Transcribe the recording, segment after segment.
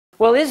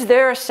Well, is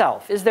there a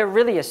self? Is there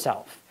really a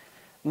self?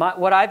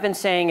 What I've been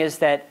saying is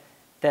that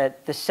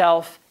the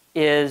self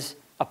is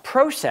a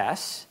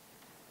process.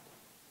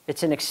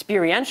 It's an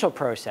experiential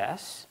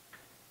process.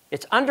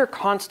 It's under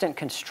constant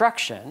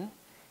construction.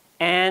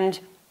 And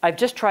I've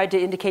just tried to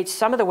indicate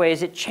some of the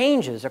ways it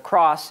changes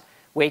across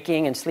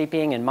waking and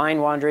sleeping and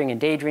mind wandering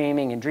and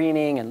daydreaming and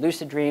dreaming and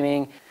lucid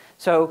dreaming.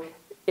 So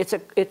it's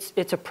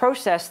a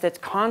process that's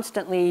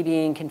constantly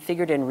being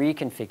configured and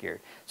reconfigured.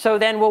 So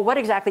then, well, what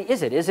exactly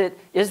is it?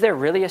 Is there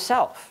really a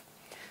self?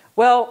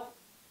 Well,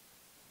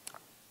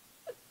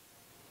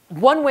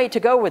 one way to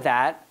go with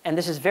that, and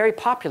this is very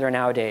popular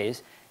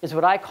nowadays, is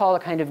what I call a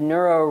kind of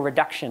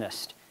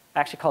neuro-reductionist. I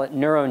actually call it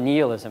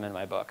neuro-nihilism in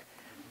my book.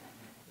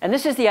 And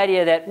this is the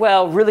idea that,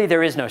 well, really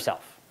there is no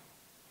self.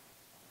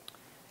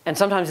 And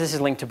sometimes this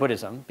is linked to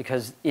Buddhism,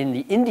 because in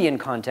the Indian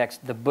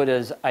context, the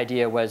Buddha's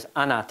idea was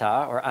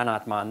anatta, or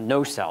anatman,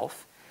 no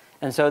self.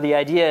 And so the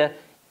idea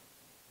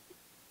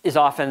is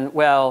often,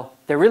 well,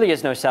 there really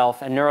is no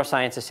self, and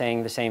neuroscience is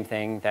saying the same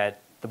thing that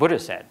the Buddha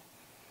said.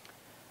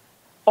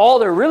 All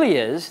there really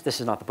is,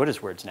 this is not the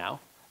Buddha's words now,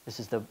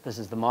 this is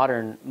the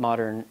modern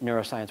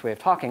neuroscience way of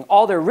talking,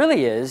 all there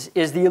really is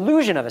the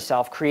illusion of a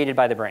self created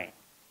by the brain.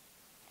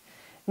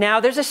 Now,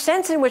 there's a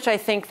sense in which I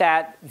think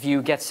that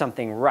view gets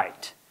something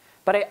right.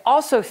 But I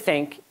also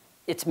think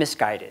it's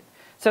misguided.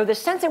 So the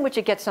sense in which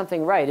it gets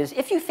something right is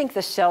if you think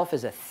the self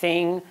is a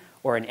thing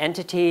or an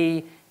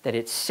entity, that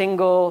it's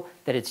single,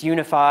 that it's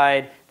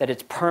unified, that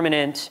it's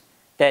permanent,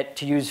 that,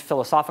 to use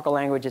philosophical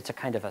language, it's a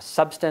kind of a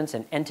substance,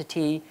 an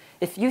entity.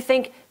 If you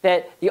think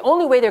that the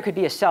only way there could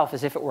be a self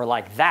is if it were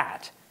like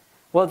that,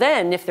 well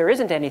then, if there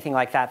isn't anything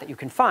like that you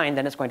can find,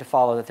 then it's going to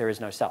follow that there is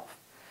no self.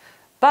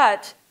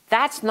 But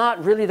that's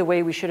not really the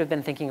way we should have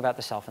been thinking about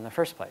the self in the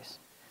first place.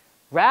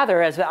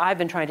 Rather, as I've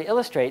been trying to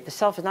illustrate, the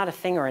self is not a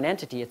thing or an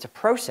entity, it's a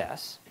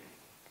process,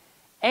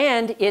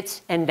 and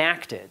it's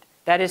enacted.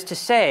 That is to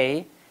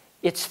say,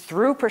 it's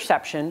through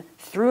perception,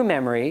 through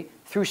memory,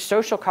 through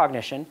social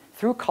cognition,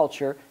 through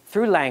culture,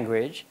 through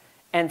language,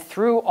 and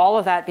through all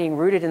of that being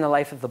rooted in the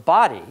life of the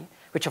body,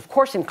 which of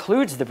course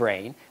includes the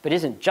brain, but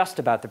isn't just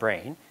about the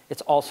brain.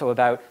 It's also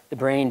about the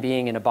brain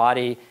being in a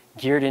body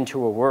geared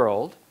into a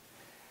world,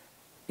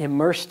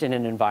 immersed in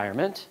an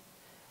environment,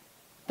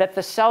 that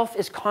the self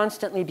is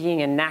constantly being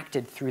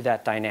enacted through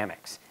that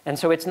dynamics. And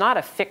so it's not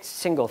a fixed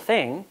single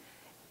thing,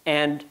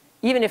 and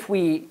even if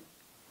we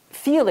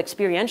feel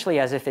experientially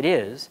as if it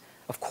is,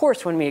 of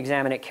course when we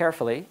examine it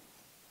carefully,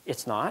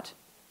 it's not.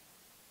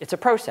 It's a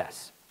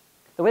process.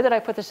 The way that I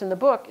put this in the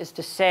book is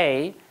to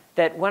say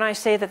that when I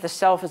say that the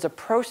self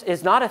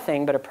is not a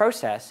thing but a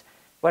process,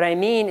 what I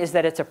mean is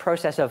that it's a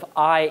process of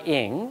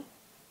I-ing,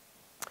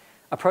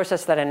 a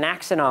process that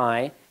enacts an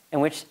I, in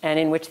which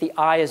the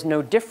I is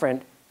no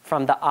different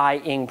from the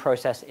I-ing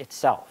process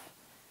itself.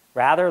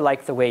 Rather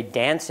like the way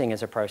dancing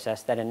is a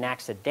process that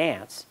enacts a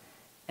dance,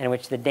 and in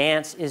which the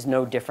dance is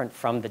no different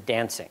from the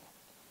dancing.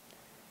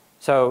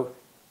 So,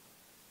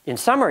 in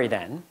summary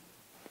then,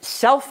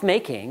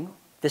 self-making,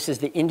 this is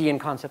the Indian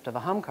concept of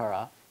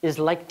ahamkara, is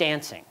like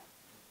dancing.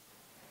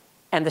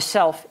 And the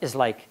self is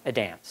like a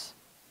dance.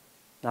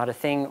 Not a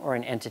thing or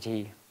an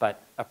entity,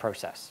 but a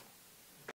process.